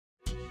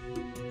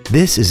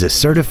This is a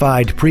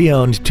certified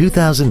pre-owned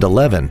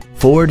 2011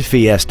 Ford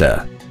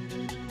Fiesta.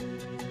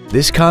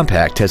 This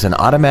compact has an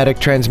automatic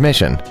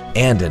transmission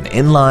and an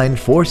inline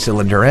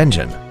 4-cylinder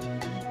engine.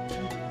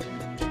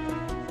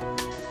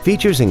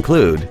 Features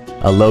include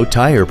a low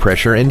tire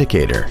pressure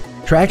indicator,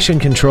 traction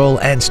control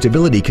and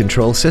stability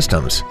control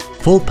systems,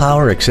 full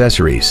power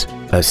accessories,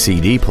 a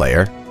CD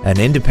player, an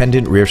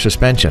independent rear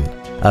suspension,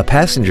 a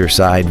passenger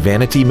side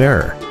vanity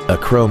mirror, a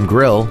chrome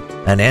grille,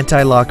 an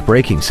anti-lock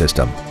braking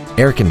system,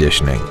 air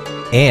conditioning,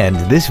 and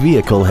this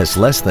vehicle has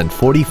less than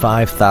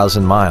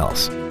 45,000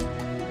 miles.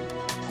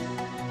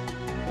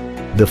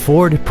 The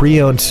Ford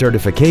Pre-Owned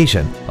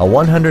Certification, a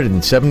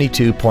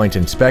 172-point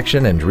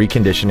inspection and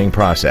reconditioning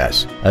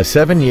process, a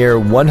 7-year,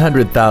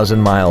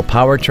 100,000-mile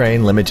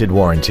powertrain limited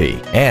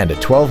warranty, and a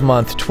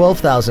 12-month,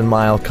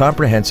 12,000-mile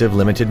comprehensive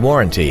limited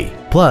warranty,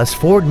 plus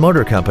Ford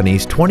Motor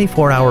Company's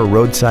 24-hour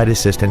roadside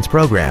assistance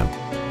program.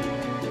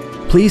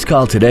 Please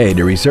call today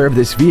to reserve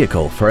this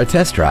vehicle for a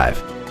test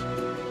drive.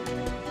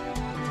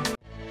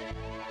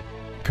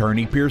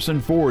 Kearny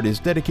Pearson Ford is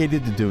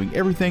dedicated to doing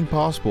everything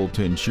possible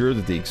to ensure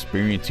that the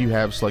experience you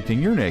have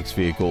selecting your next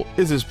vehicle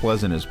is as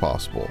pleasant as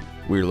possible.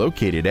 We're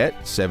located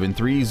at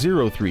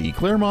 7303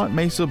 Clairemont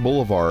Mesa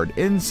Boulevard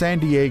in San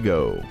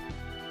Diego.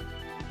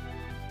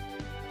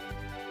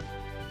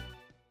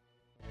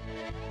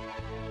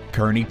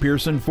 Kearny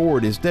Pearson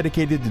Ford is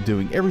dedicated to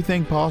doing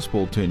everything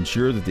possible to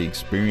ensure that the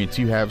experience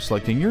you have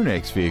selecting your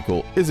next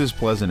vehicle is as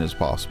pleasant as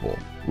possible.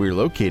 We're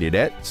located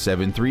at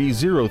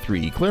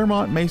 7303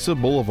 Clairemont Mesa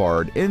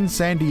Boulevard in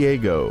San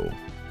Diego.